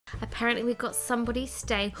Apparently we've got somebody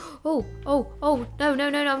staying. Oh, no,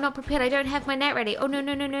 I'm not prepared. I don't have my net ready. Oh, no.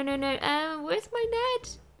 Where's my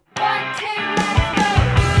net? 1, 2,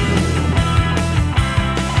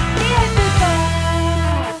 let's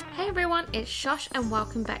go! Hey everyone, it's Shosh and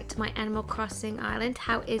welcome back to my Animal Crossing island.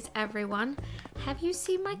 How is everyone? Have you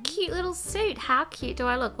seen my cute little suit? How cute do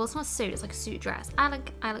I look? Well, it's not a suit, it's like a suit dress. I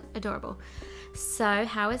look adorable. So,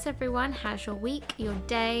 how is everyone? How's your week, your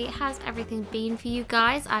day? How's everything been for you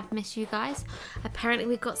guys? I've missed you guys. Apparently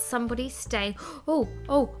we've got somebody staying. Oh,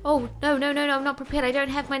 no, I'm not prepared. I don't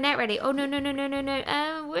have my net ready. Oh, no.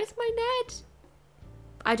 Where's my net?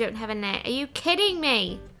 I don't have a net. Are you kidding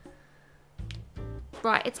me?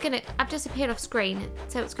 Right, I've disappeared off screen,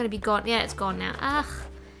 so it's gonna be gone. Yeah, it's gone now. Ugh,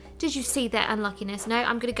 did you see that unluckiness? No,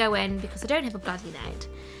 I'm gonna go in because I don't have a bloody net.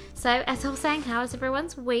 So, as I was saying, how is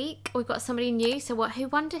everyone's week? We've got somebody new, so who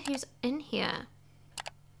wonder who's in here?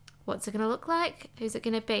 What's it gonna look like? Who's it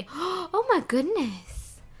gonna be? Oh my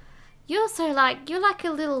goodness! You're like a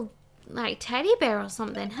little, teddy bear or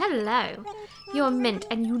something. Hello. You're Mint,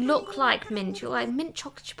 and you look like Mint. You're like mint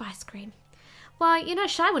chocolate chip ice cream. Well, you're not a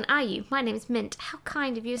shy one, are you? My name's Mint. How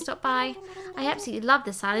kind of you to stop by. I absolutely love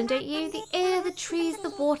this island, don't you? The air, the trees, the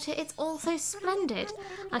water, it's all so splendid.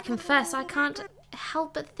 I confess, I can't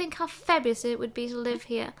help but think how fabulous it would be to live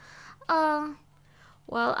here. Well,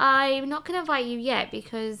 I'm not going to invite you yet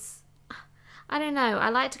because, I don't know, I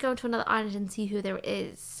like to go to another island and see who there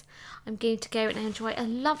is. I'm going to go and enjoy a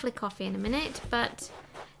lovely coffee in a minute, but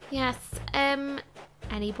yes,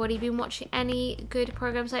 anybody been watching any good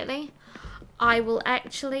programs lately? I will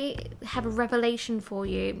actually have a revelation for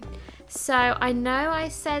you. So, I know I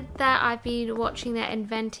said that I've been watching that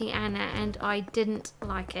Inventing Anna and I didn't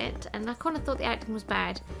like it. And I kind of thought the acting was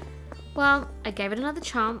bad. Well, I gave it another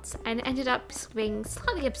chance and ended up being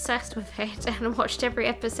slightly obsessed with it. And I watched every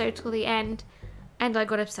episode till the end. And I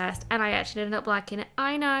got obsessed. And I actually ended up liking it.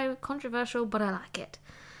 I know, controversial, but I like it.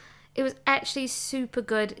 It was actually super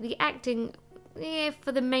good. The acting,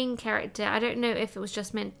 for the main character, I don't know if it was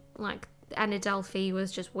just meant like Anna Delphi was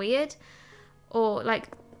just weird or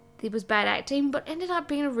it was bad acting, but ended up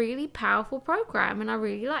being a really powerful program and I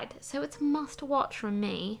really liked it, so it's a must watch from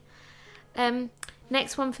me.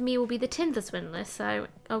 Next one for me will be the Tinder Swindler, so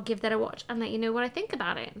I'll give that a watch and let you know what I think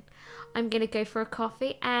about it. I'm gonna go for a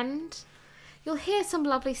coffee and you'll hear some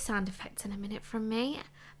lovely sound effects in a minute from me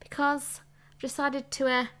because I've decided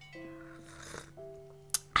to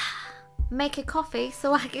make a coffee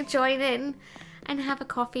so I can join in and have a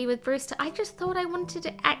coffee with Brewster. I just thought I wanted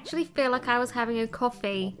to actually feel like I was having a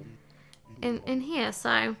coffee in here, so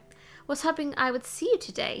I was hoping I would see you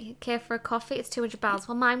today. Care for a coffee? It's 200 bells.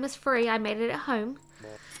 Well, mine was free. I made it at home.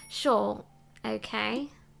 Sure. Okay.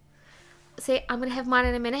 See, I'm going to have mine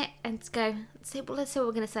in a minute and let's go. Let's see what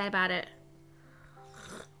we're going to say about it.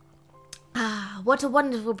 Ah, what a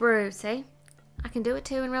wonderful brew, see? I can do it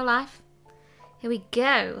too in real life. Here we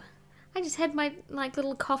go. I just had my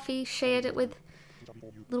little coffee, shared it with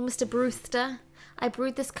little Mr. Brewster. I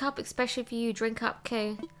brewed this cup especially for you. Drink up,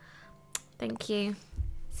 okay? Thank you.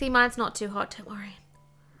 See, mine's not too hot, don't worry.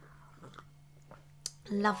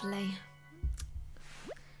 Lovely.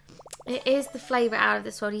 It is the flavour out of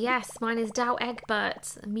this one. Yes, mine is Dow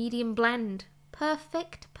Egbert, a medium blend.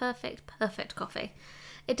 Perfect coffee.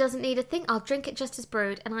 It doesn't need a thing. I'll drink it just as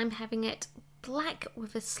brewed, and I'm having it black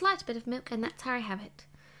with a slight bit of milk, and that's how I have it.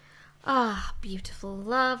 Ah, beautiful,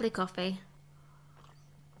 lovely coffee.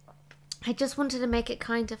 I just wanted to make it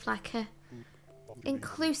kind of like a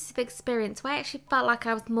inclusive experience where I actually felt like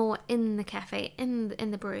I was more in the cafe, in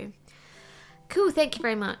the brew. Cool, thank you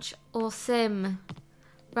very much. Awesome.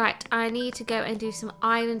 Right, I need to go and do some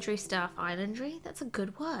islandry stuff. Islandry? That's a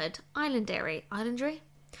good word. Islandary. Islandry?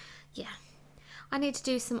 Yeah. I need to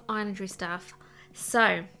do some islandry stuff.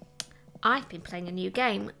 So, I've been playing a new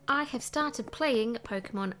game. I have started playing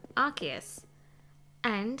Pokemon Arceus.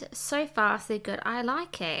 And so far, so good. I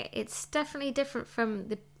like it. It's definitely different from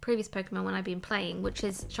the previous Pokemon one I've been playing, which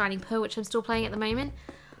is Shining Pearl, which I'm still playing at the moment.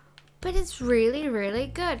 But it's really, really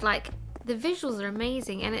good. The visuals are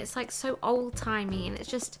amazing, and it's so old-timey, and it's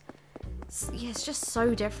just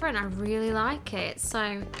so different. I really like it.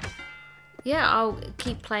 So, yeah, I'll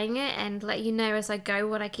keep playing it and let you know as I go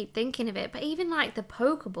what I keep thinking of it. But even, the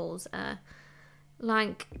Pokeballs are,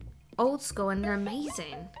 old school, and they're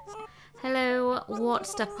amazing. Hello, what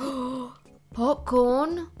stuff?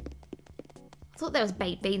 Popcorn? I thought there was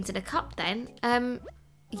baked beans in a cup then.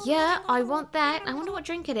 Yeah, I want that. I wonder what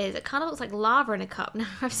drink it is. It kind of looks like lava in a cup now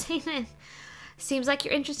I've seen it. Seems like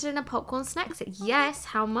you're interested in a popcorn snack stick. Yes,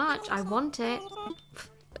 how much? I want it.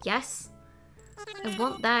 Yes. I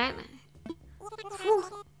want that. Whew.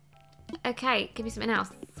 Okay, give me something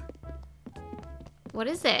else. What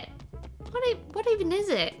is it? What even is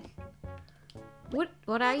it?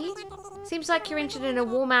 What are you? Seems like you're interested in a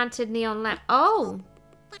wall-mounted neon lamp. Oh!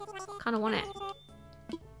 Kind of want it.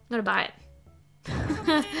 I'm gonna buy it.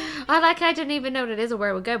 I don't even know what it is or where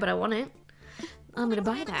it would go, but I want it. I'm gonna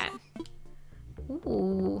buy that.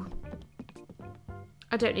 Ooh.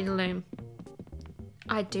 I don't need a loom.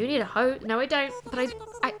 I do need a hoe. No, I don't. But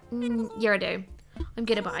yeah, I do. I'm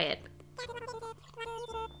gonna buy it.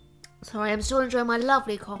 Sorry, I'm still enjoying my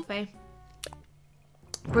lovely coffee.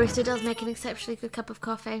 Brewster does make an exceptionally good cup of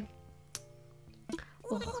coffee.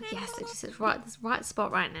 Oh, yes, it just is right, this right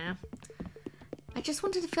spot right now. I just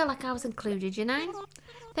wanted to feel like I was included, you know?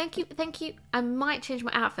 Thank you, thank you. I might change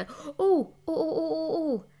my outfit.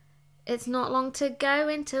 Oh. It's not long to go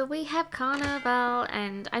until we have Carnival,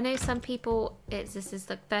 and I know some people, this is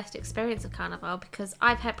the first experience of Carnival because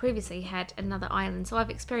I've previously had another island, so I've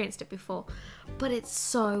experienced it before, but it's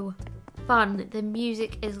so fun. The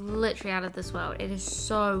music is literally out of this world. It is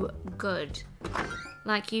so good.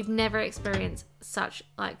 Like, you've never experienced such,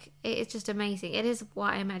 like, it's just amazing. It is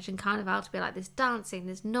what I imagine Carnival to be like. There's dancing,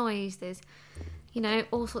 there's noise, there's, you know,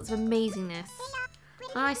 all sorts of amazingness.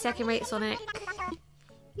 Hi, second-rate Sonic.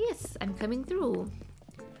 Yes, I'm coming through.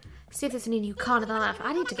 See if there's any new Carnival outfit.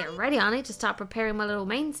 I need to get ready. I need to start preparing my little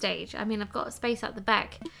main stage. I mean, I've got a space at the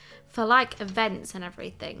back for, like, events and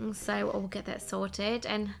everything. So I'll get that sorted.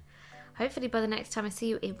 And hopefully by the next time I see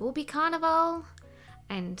you, it will be Carnival.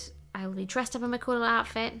 And I will be dressed up in my cool little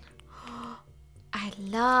outfit. I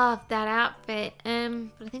love that outfit.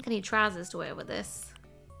 But I think I need trousers to wear with this.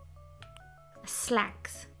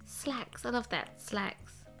 Slacks. Slacks. I love that. Slacks.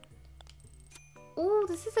 Oh,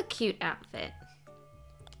 this is a cute outfit.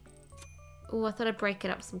 Oh, I thought I'd break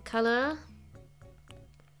it up some colour.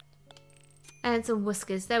 And some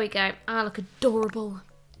whiskers. There we go. I look adorable.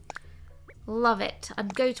 Love it. I'm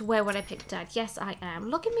going to wear what I picked out. Yes, I am.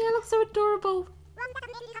 Look at me. I look so adorable.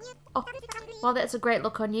 Oh, well, that's a great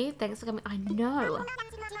look on you. Thanks for coming. I know.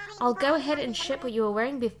 I'll go ahead and ship what you were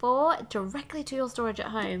wearing before directly to your storage at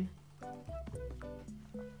home.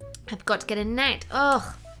 I've got to get a net.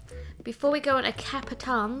 Ugh. Before we go on a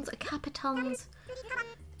Capitan's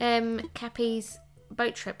Cappy's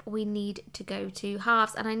boat trip, we need to go to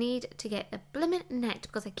Halves, and I need to get a blimmin' net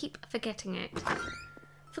because I keep forgetting it.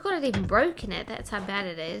 Forgot I'd even broken it. That's how bad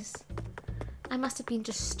it is. I must have been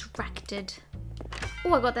distracted.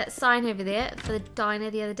 Oh, I got that sign over there for the diner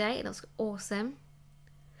the other day. It looks awesome.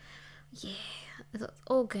 Yeah, it looks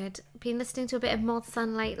all good. Been listening to a bit of Mod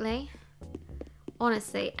Sun lately.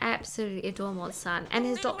 Honestly, absolutely adore Mod Sun. And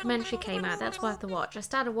his documentary came out. That's worth a watch. I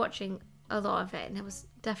started watching a lot of it, and it was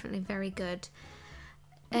definitely very good.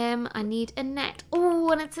 I need a net.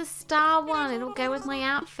 Oh, and it's a star one. It'll go with my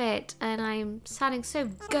outfit. And I'm sounding so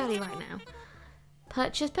girly right now.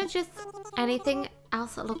 Purchase. Anything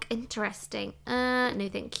else that look interesting? No,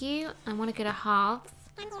 thank you. I want to go to Halves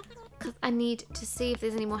because I need to see if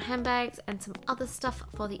there's any more handbags and some other stuff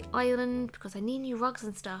for the island because I need new rugs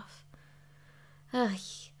and stuff. Ugh.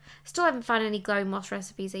 Still haven't found any glowing moss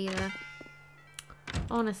recipes either.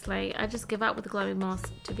 Honestly, I just give up with the glowing moss,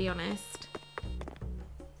 to be honest.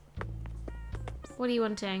 What are you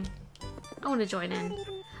wanting? I want to join in.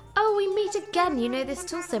 Oh, we meet again. You know, there's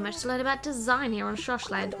still so much to learn about design here on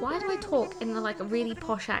Shoshland. Why do I talk in like a really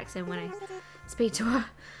posh accent when I speak to her?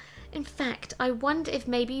 In fact, I wonder if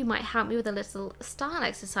maybe you might help me with a little style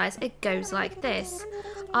exercise. It goes like this.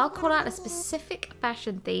 I'll call out a specific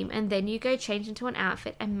fashion theme and then you go change into an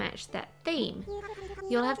outfit and match that theme.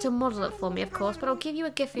 You'll have to model it for me, of course, but I'll give you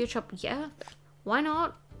a gift for your trouble. Yeah, why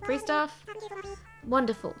not? Free stuff?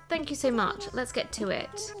 Wonderful. Thank you so much. Let's get to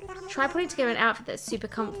it. Try putting together an outfit that's super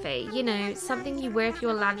comfy. You know, something you wear if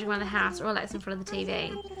you're lounging around the house or relaxing in front of the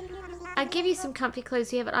TV. I'll give you some comfy clothes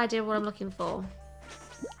so you have an idea of what I'm looking for.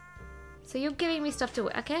 So you're giving me stuff to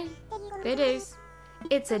wear, okay? Fair dues.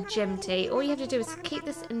 It's a gym tee. All you have to do is keep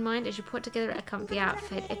this in mind as you put together a comfy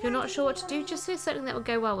outfit. If you're not sure what to do, just say something that will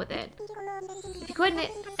go well with it. If you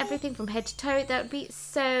coordinate everything from head to toe, that would be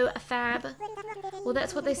so fab. Well,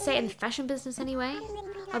 that's what they say in the fashion business anyway.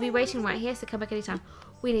 I'll be waiting right here, so come back anytime.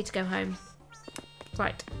 We need to go home.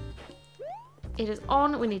 Right. It is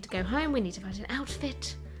on. We need to go home. We need to find an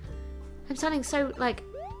outfit. I'm sounding so, like,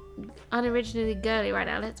 unoriginally girly right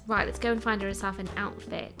now. Let's go and find herself an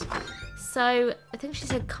outfit. So I think she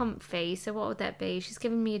said comfy, so what would that be? She's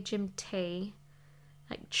giving me a gym tee,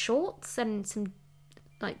 like shorts and some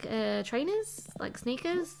like trainers, like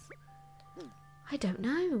sneakers. I don't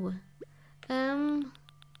know.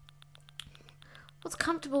 What's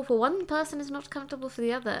comfortable for one person is not comfortable for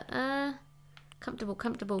the other.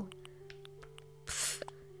 Comfortable. Pff.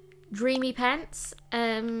 Dreamy pants.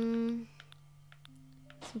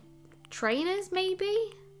 trainers,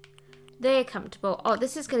 maybe? They're comfortable. Oh,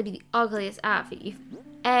 this is going to be the ugliest outfit you've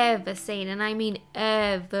ever seen. And I mean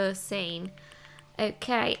ever seen.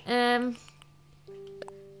 Okay,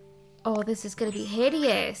 oh, this is going to be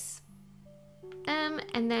hideous.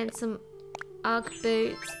 And then some Ugg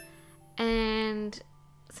boots and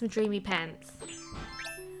some dreamy pants.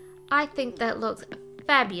 I think that looks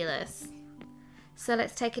fabulous. So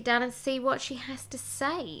let's take it down and see what she has to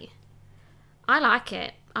say. I like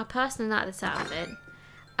it. I personally like this outfit.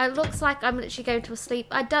 It looks like I'm literally going to a sleep.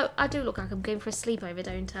 I do look like I'm going for a sleepover,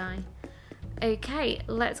 don't I? Okay,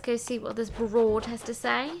 let's go see what this broad has to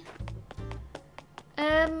say.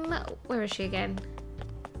 Where is she again?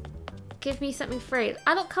 Give me something free.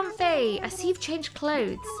 I look comfy. I see you've changed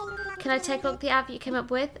clothes. Can I take a look at the outfit you came up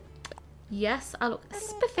with? Yes, I look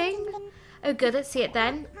spiffing. Oh good, let's see it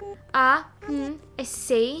then. I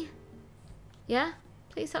see. Yeah?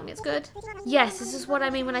 Please tell me it's good. Yes, this is what I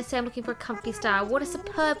mean when I say I'm looking for a comfy style. What a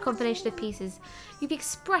superb combination of pieces. You've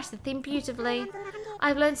expressed the theme beautifully.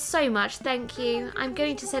 I've learned so much, thank you. I'm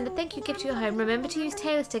going to send a thank you gift to your home. Remember to use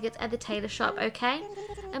tailor's tickets at the tailor shop, okay?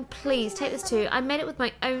 And please, take this too. I made it with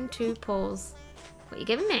my own 2 paws. What are you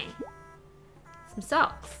giving me? Some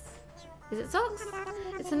socks. Is it socks?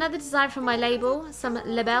 It's another design from my label. Some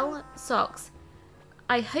label socks.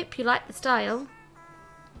 I hope you like the style.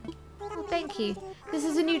 Oh, thank you. This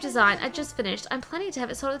is a new design. I just finished. I'm planning to have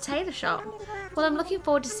it sold at the tailor shop. Well, I'm looking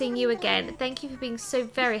forward to seeing you again. Thank you for being so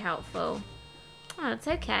very helpful. Oh, it's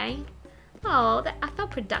okay. Oh, I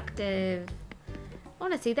felt productive.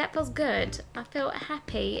 Honestly, that feels good. I feel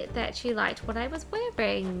happy that you liked what I was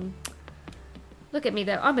wearing. Look at me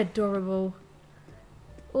though. I'm adorable.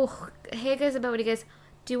 Oh, here goes a bit when he goes,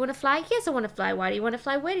 do you want to fly? Yes, I want to fly. Why do you want to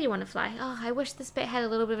fly? Where do you want to fly? Oh, I wish this bit had a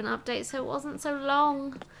little bit of an update so it wasn't so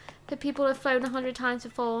long. That people have flown 100 times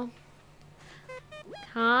before.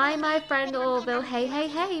 Hi, my friend Orville. Hey, hey,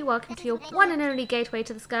 hey. Welcome to your one and only gateway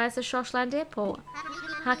to the skies, the Shoshland Airport.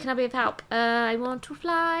 How can I be of help? I want to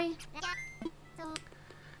fly.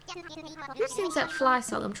 Who sings that fly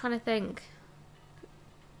song? I'm trying to think.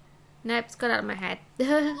 Nope, it's got out of my head.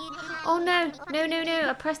 Oh no, no, no, no.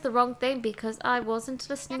 I pressed the wrong thing because I wasn't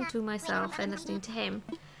listening to myself and listening to him.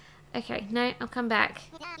 Okay, no, I'll come back.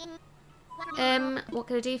 What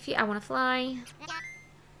can I do for you? I want to fly.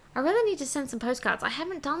 I really need to send some postcards. I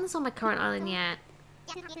haven't done this on my current island yet.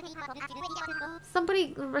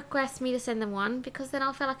 Somebody requests me to send them one because then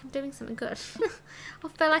I'll feel like I'm doing something good. I'll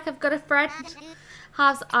feel like I've got a friend.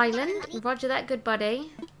 Halves Island. Roger that, good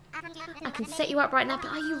buddy. I can set you up right now,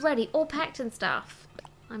 but are you ready? All packed and stuff.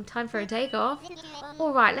 I'm time for a takeoff.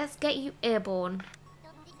 Alright, let's get you airborne.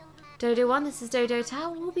 Dodo 1, this is Dodo Tower.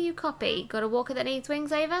 What will be you copy? Got a walker that needs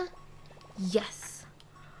wings over? Yes.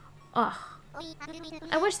 Oh.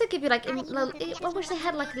 I wish they'd give you like, I wish they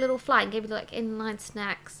had like a little fly and gave you like inline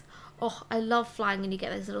snacks. Oh, I love flying when you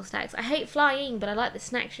get those little snacks. I hate flying, but I like the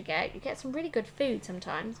snacks you get. You get some really good food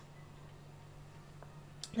sometimes.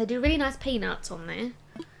 They do really nice peanuts on there.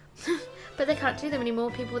 But they can't do them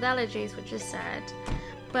anymore, people with allergies, which is sad.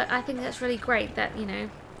 But I think that's really great that, you know,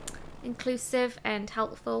 inclusive and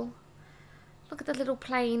helpful. Look at the little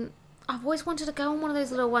plane. I've always wanted to go on one of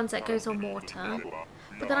those little ones that goes on water.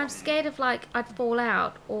 But then I'm scared of, like, I'd fall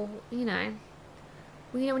out or, you know,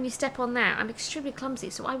 when you step on that, I'm extremely clumsy,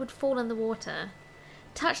 so I would fall in the water.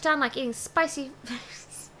 Touchdown like eating spicy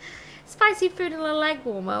spicy food in a leg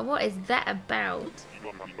warmer. What is that about?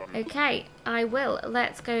 Okay, I will.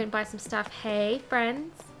 Let's go and buy some stuff. Hey,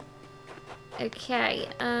 friends. Okay,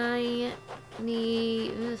 I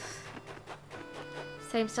need... Ugh.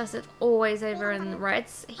 Same stuff as always over in the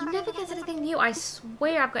Reds. He never gets anything new. I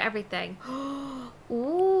swear I've got everything.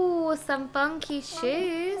 Ooh, some funky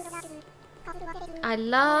shoes. I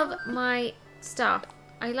love my stuff.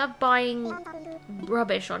 I love buying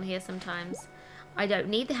rubbish on here sometimes. I don't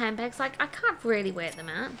need the handbags. Like, I can't really wear them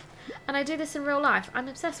out. And I do this in real life. I'm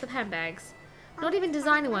obsessed with handbags. Not even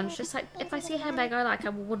designer ones. Just like, if I see a handbag I like, I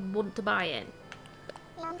would want to buy it.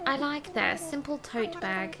 I like that. Simple tote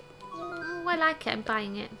bag. Oh, I like it. I'm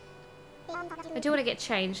buying it. I do want to get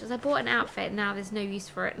changed. As I bought an outfit, now there's no use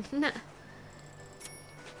for it.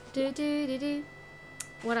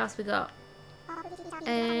 What else we got?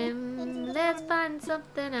 Let's find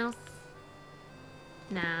something else.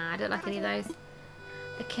 Nah, I don't like any of those.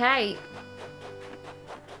 Okay.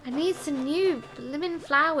 I need some new blooming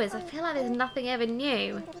flowers. I feel like there's nothing ever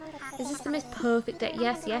new. Is this the most perfect day?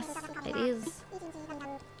 Yes, yes, it is.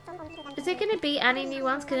 Is there going to be any new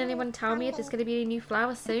ones? Can anyone tell me if there's going to be any new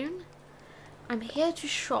flowers soon? I'm here to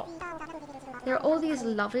shop. There are all these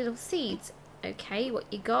lovely little seeds. Okay,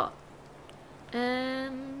 what you got?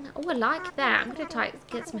 Oh, I like that. I'm going to try to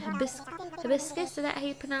get some hibiscus. Is that how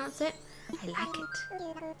you pronounce it? I like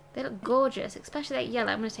it. They look gorgeous, especially that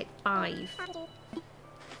yellow. I'm going to take 5.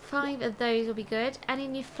 5 of those will be good. Any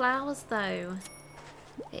new flowers, though?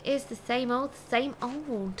 It is the same old, same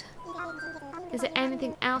old. Is there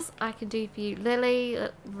anything else I can do for you? Lily,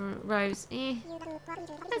 Rose,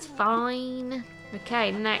 that's fine.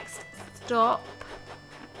 Okay, next stop.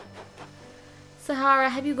 Sahara,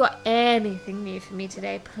 have you got anything new for me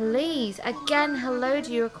today? Please. Again, hello,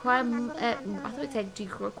 do you require... I thought it said, do you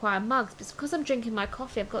require mugs? But it's because I'm drinking my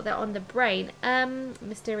coffee, I've got that on the brain.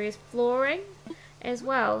 Mysterious flooring as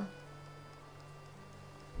well.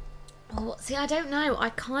 Oh, see, I don't know. I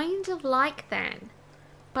kind of like that.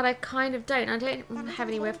 But I kind of don't. I don't have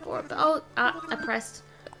anywhere for it. But, oh, I pressed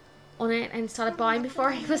on it and started buying before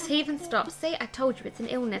I was even stopped. See, I told you, it's an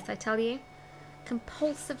illness, I tell you.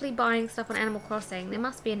 Compulsively buying stuff on Animal Crossing. There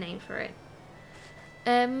must be a name for it.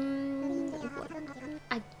 I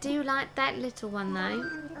do like that little one though.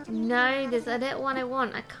 No, there's a little one I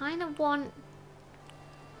want. I kind of want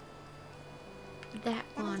that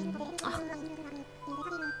one. Oh,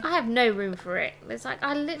 I have no room for it. It's like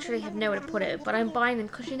I literally have nowhere to put it, but I'm buying them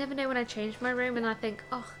because you never know when I change my room and I think,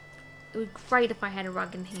 oh, it would be great if I had a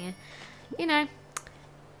rug in here. You know,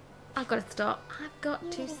 I've got to stop. I've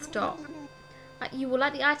got to stop. You will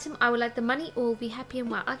like the item, I will like the money, all will be happy and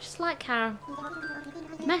well. I just like how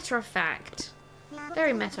matter of fact.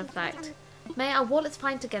 Very matter of fact. May our wallets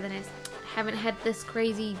find togetherness. Haven't had this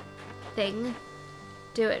crazy thing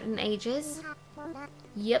do it in ages.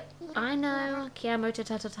 Yep, I know. Chiamo ta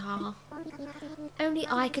ta ta ta. Only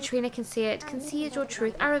I, Katrina, can see it. Can see it your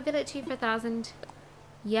truth. I reveal it to you for 1,000.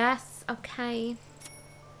 Yes, okay.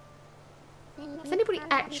 Has anybody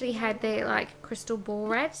actually had their, like, crystal ball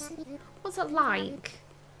read? What's it like?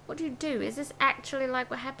 What do you do? Is this actually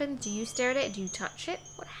like what happens? Do you stare at it? Do you touch it?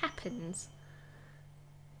 What happens?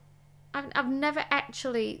 I've never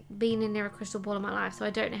actually been in near a crystal ball in my life, so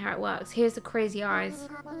I don't know how it works. Here's the crazy eyes.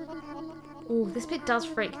 Oh, this bit does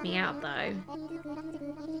freak me out, though.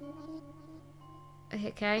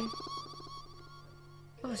 Okay.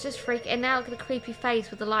 Oh, it's just freaking. And now look at the creepy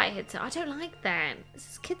face with the light hits it. I don't like that.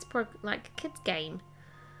 This is kids' game.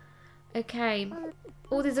 Okay.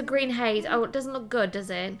 Oh, there's a green haze. Oh, it doesn't look good, does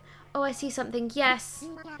it? Oh, I see something. Yes.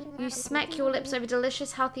 You smack your lips over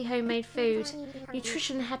delicious, healthy, homemade food.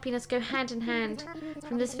 Nutrition and happiness go hand in hand.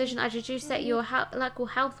 From this vision, I deduce that your local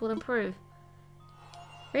health will improve.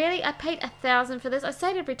 Really? I paid 1,000 for this. I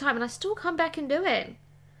say it every time, and I still come back and do it.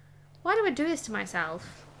 Why do I do this to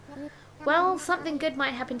myself? Well, something good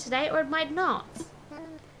might happen today, or it might not.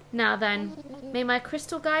 Now then, may my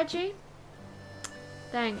crystal guide you?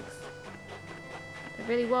 Thanks. It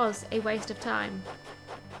really was a waste of time.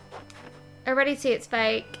 I already see it's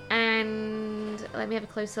fake, and let me have a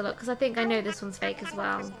closer look, because I think I know this one's fake as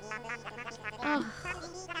well. Oh,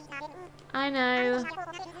 I know.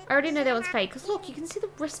 I already know that one's fake, because look, you can see the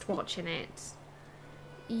wristwatch in it.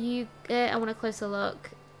 I want a closer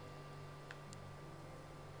look.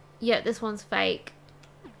 Yeah, this one's fake.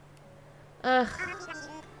 Ugh.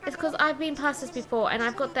 It's because I've been past this before, and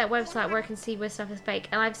I've got that website where I can see where stuff is fake,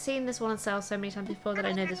 and I've seen this one on sale so many times before that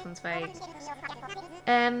I know this one's fake.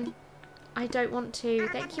 I don't want to.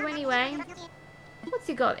 Thank you anyway. What's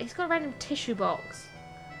he got? He's got a random tissue box.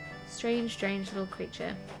 Strange, strange little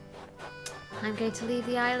creature. I'm going to leave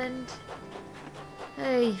the island.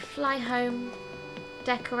 Hey, fly home.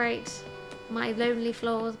 Decorate my lonely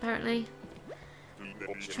floors, apparently.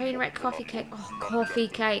 Train wreck coffee cake. Oh, coffee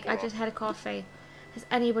cake. I just had a coffee. Has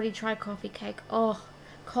anybody tried coffee cake? Oh,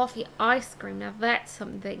 coffee ice cream. Now that's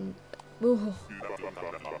something. Ooh.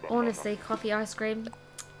 Honestly, coffee ice cream.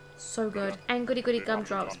 So good. And goody goody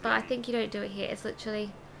gumdrops. But I think you don't do it here. It's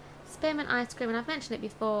literally spearmint ice cream. And I've mentioned it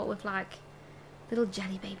before with like little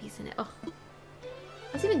jelly babies in it. Oh.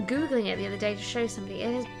 I was even Googling it the other day to show somebody.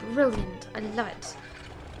 It is brilliant. I love it.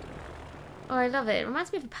 Oh, I love it. It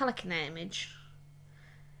reminds me of a pelican, that image.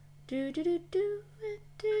 Do do do do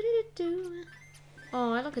do do do.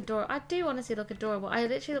 Oh, I look adorable. I do honestly look adorable. I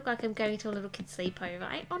literally look like I'm going to a little kid sleepover.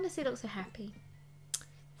 I honestly look so happy.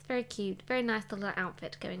 It's very cute. Very nice little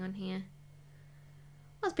outfit going on here.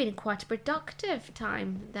 Well, it's been quite a productive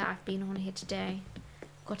time that I've been on here today.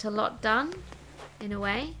 Got a lot done, in a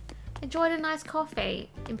way. Enjoyed a nice coffee,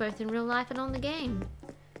 in both in real life and on the game.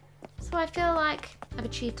 So I feel like I've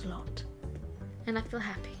achieved a lot. And I feel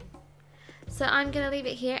happy. So I'm going to leave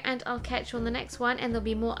it here and I'll catch you on the next one, and there'll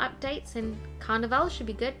be more updates, and Carnival should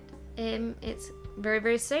be good. It's very,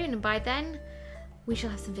 very soon, and by then we shall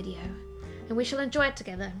have some video and we shall enjoy it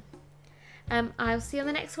together. I'll see you on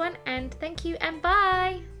the next one, and thank you and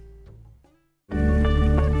bye!